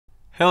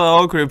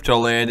Hello crypto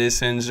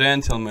ladies and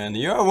gentlemen,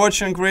 you are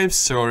watching Cryp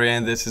Story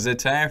and this is a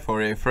time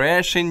for a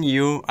fresh and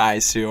new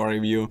ICO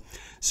review.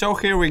 So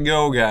here we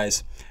go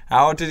guys.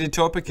 Our today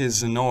topic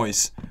is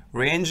Noiz,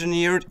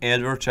 re-engineered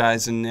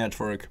advertising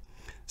network.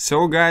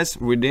 So guys,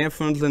 we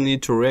definitely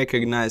need to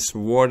recognize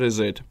what is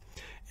it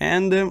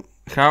and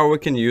how we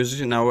can use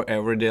it in our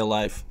everyday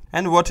life.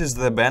 And what is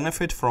the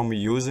benefit from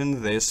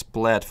using this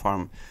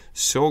platform.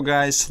 So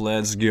guys,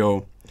 let's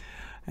go.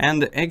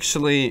 And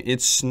actually,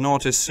 it's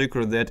not a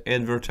secret that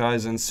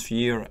advertising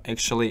sphere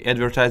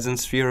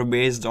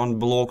based on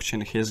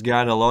blockchain has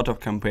got a lot of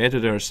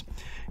competitors.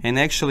 And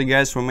actually,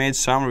 guys, we made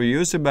some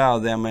reviews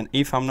about them. And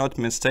if I'm not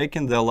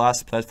mistaken, the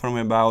last platform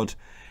about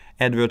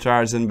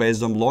advertising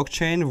based on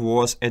blockchain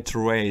was at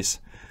Race.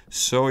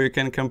 So you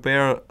can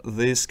compare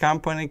this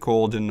company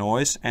called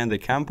Noiz and the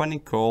company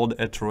called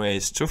at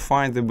Race to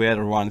find the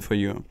better one for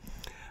you.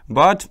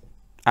 But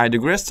I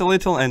digressed a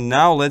little, and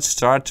now let's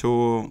start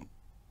to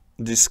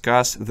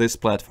discuss this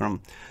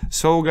platform.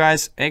 So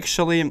guys,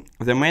 actually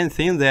the main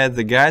thing that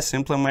the guys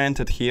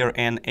implemented here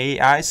an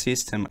AI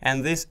system,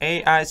 and this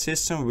AI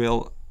system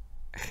will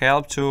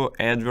help to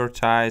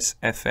advertise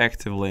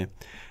effectively.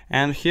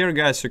 And here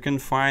guys, you can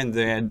find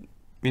the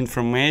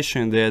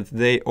information that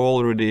they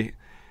already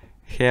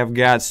have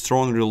got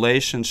strong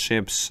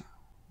relationships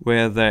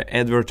with the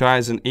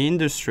advertising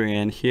industry,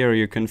 and here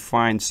you can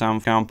find some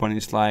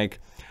companies like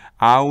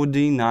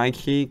Audi,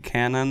 Nike,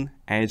 Canon,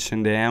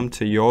 H&M,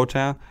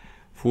 Toyota,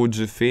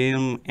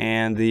 Fujifilm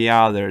and the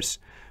others.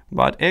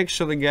 But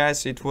actually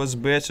guys, it was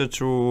better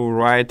to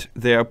write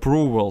the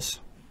approvals,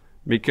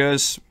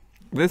 because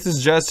this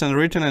is just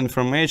unwritten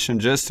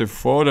information, just a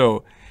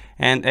photo,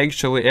 and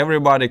actually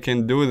everybody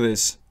can do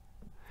this.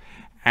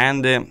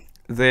 And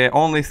the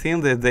only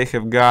thing that they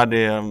have got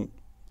a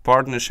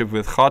partnership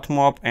with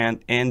Hotmob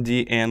and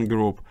NDN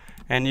group,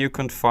 and you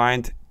can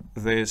find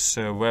these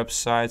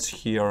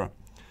websites here.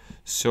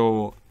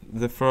 So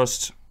the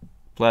first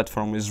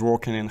platform is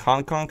working in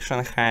Hong Kong,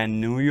 Shanghai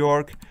and New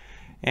York,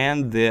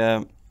 and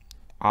the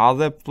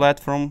other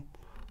platform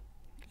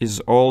is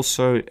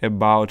also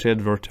about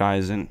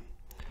advertising.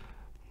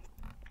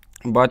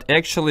 But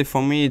actually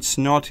for me it's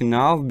not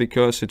enough,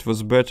 because it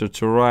was better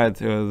to write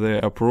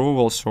the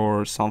approvals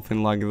or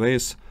something like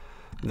this,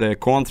 the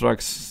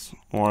contracts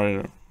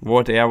or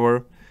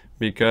whatever,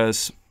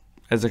 because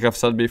as I have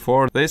said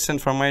before, this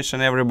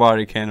information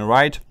everybody can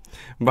write,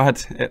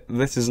 but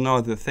this is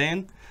not the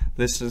thing.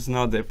 This is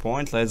not the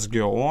point. Let's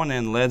go on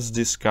and let's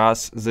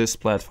discuss this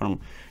platform.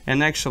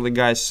 And actually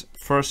guys,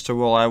 first of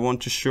all I want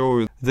to show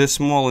you this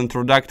small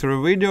introductory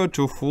video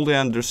to fully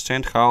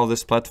understand how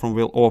this platform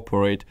will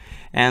operate.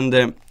 And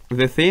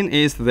the thing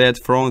is that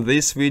from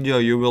this video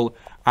you will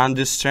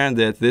understand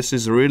that this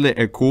is really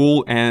a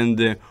cool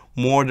and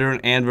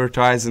modern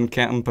advertising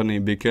company,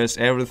 because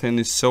everything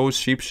is so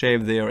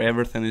ship-shape there,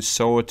 everything is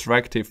so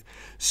attractive.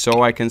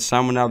 So I can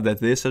sum it up that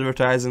this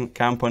advertising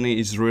company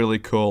is really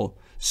cool.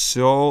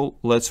 So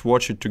let's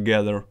watch it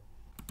together.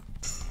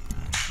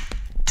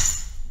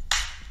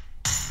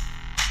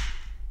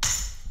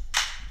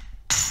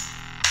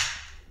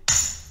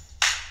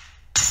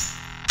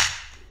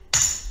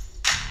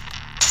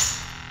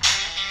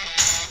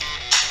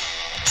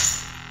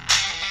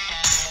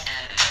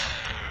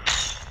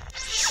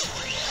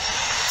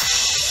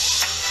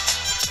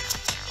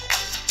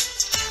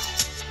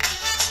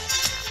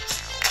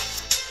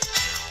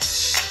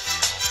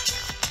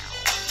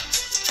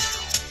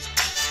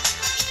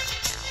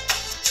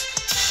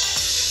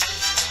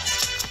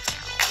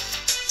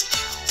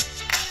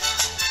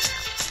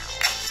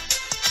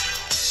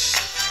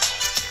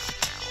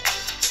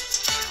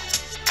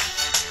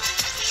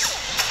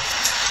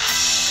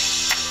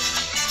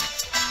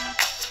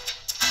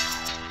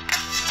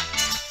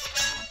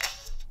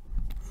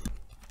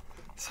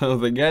 So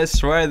the guys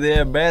try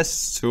their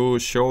best to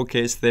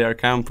showcase their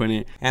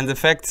company, and the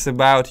facts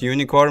about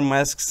unicorn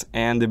masks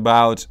and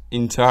about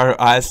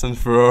entire Iceland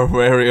were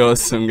very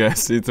awesome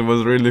guys. It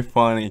was really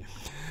funny.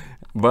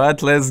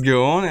 But let's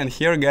go on, and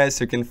here guys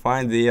you can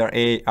find their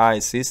AI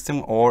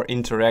system or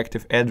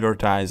interactive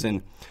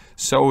advertising.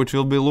 So it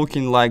will be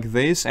looking like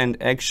this, and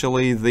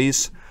actually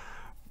this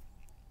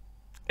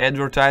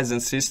advertising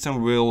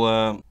system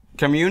will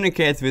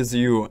communicate with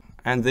you.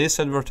 And this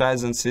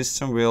advertising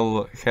system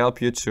will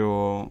help you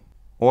to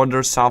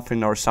order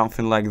something or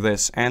something like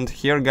this. And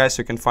here guys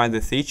you can find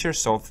the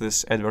features of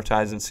this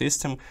advertising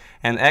system,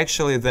 and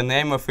actually the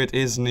name of it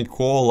is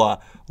Nikola,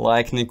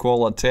 like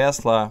Nikola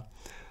Tesla.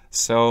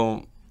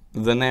 So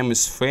the name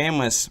is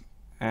famous.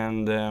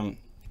 And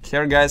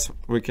here guys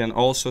we can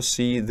also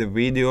see the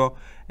video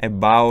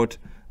about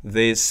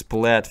this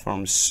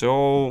platform.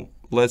 So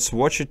let's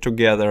watch it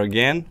together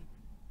again.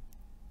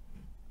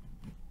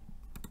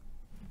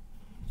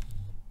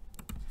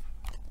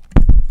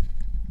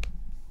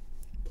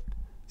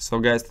 So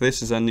guys,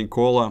 this is a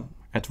Nikola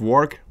at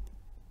work.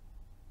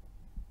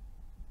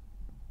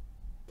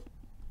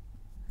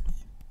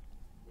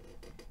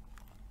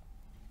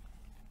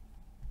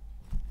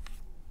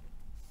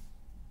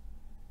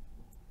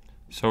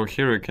 So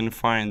here you can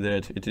find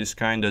that it is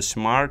kind of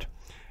smart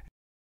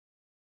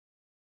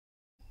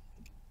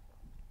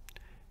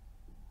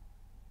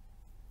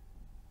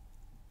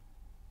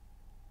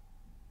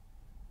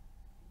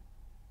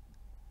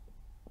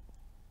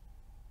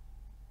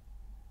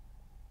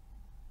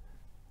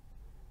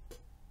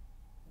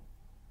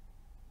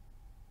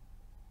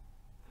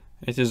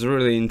It is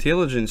really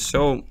intelligent,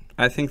 so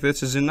I think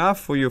this is enough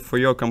for you, for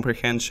your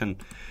comprehension.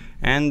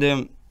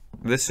 And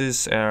this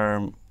is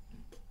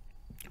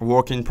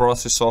working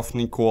process of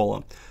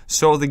Nikola.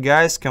 So the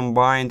guys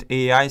combined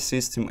AI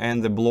system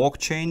and the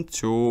blockchain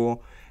to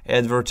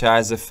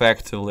advertise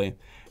effectively.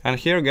 And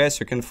here, guys,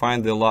 you can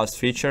find the last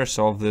features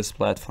of this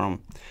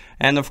platform.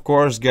 And of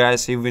course,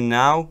 guys, even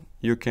now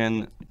you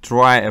can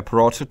try a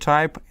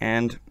prototype,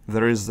 and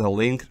there is the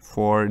link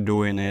for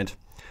doing it.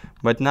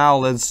 But now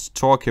let's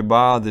talk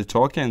about the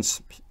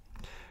tokens.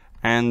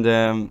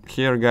 And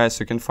here, guys,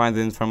 you can find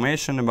the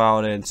information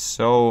about it.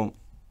 So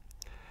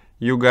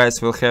you guys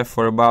will have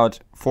for about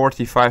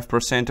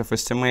 45% of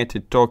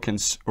estimated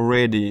tokens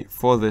ready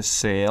for the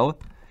sale.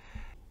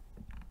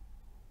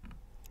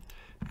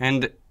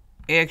 And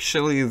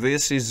actually,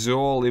 this is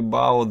all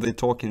about the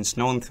tokens,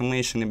 no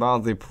information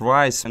about the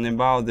price and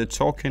about the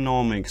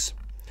tokenomics.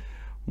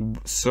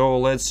 So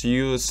let's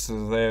use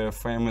the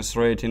famous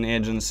rating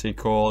agency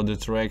called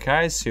Track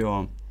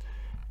ICO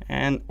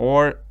and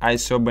or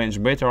ICO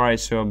Bench, Better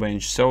ICO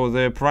Bench. So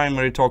the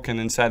primary token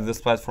inside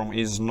this platform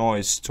is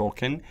Noiz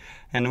token,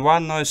 and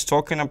one Noiz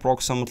token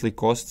approximately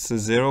costs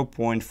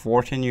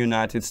 0.14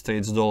 United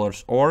States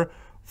dollars or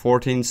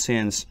 14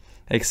 cents.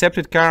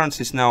 Accepted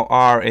currencies now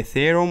are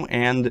Ethereum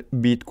and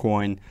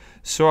Bitcoin.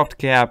 Soft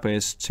cap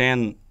is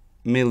 10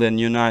 million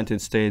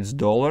United States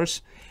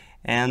dollars,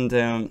 and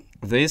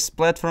this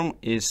platform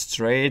is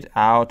straight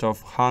out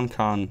of Hong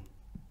Kong.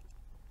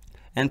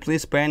 And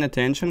please pay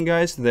attention,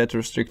 guys, that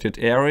restricted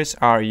areas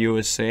are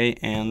USA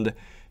and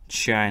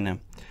China.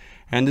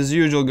 And as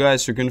usual,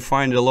 guys, you can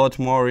find a lot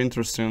more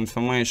interesting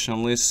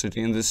information listed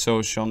in the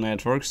social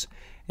networks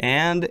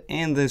and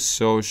in the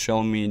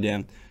social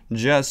media.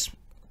 Just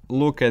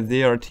look at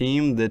their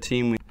team. The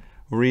team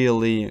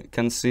really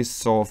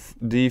consists of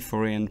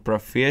different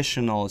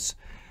professionals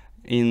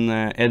in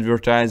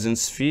advertising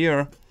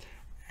sphere,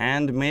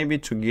 and maybe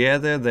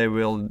together they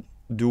will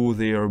do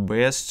their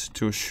best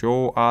to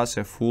show us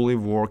a fully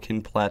working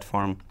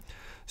platform.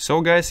 So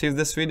guys, if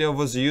this video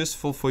was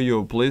useful for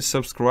you, please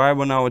subscribe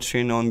on our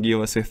channel and give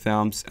us a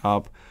thumbs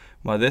up.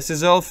 But this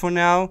is all for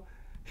now.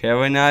 Have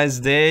a nice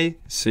day.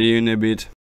 See you in a bit.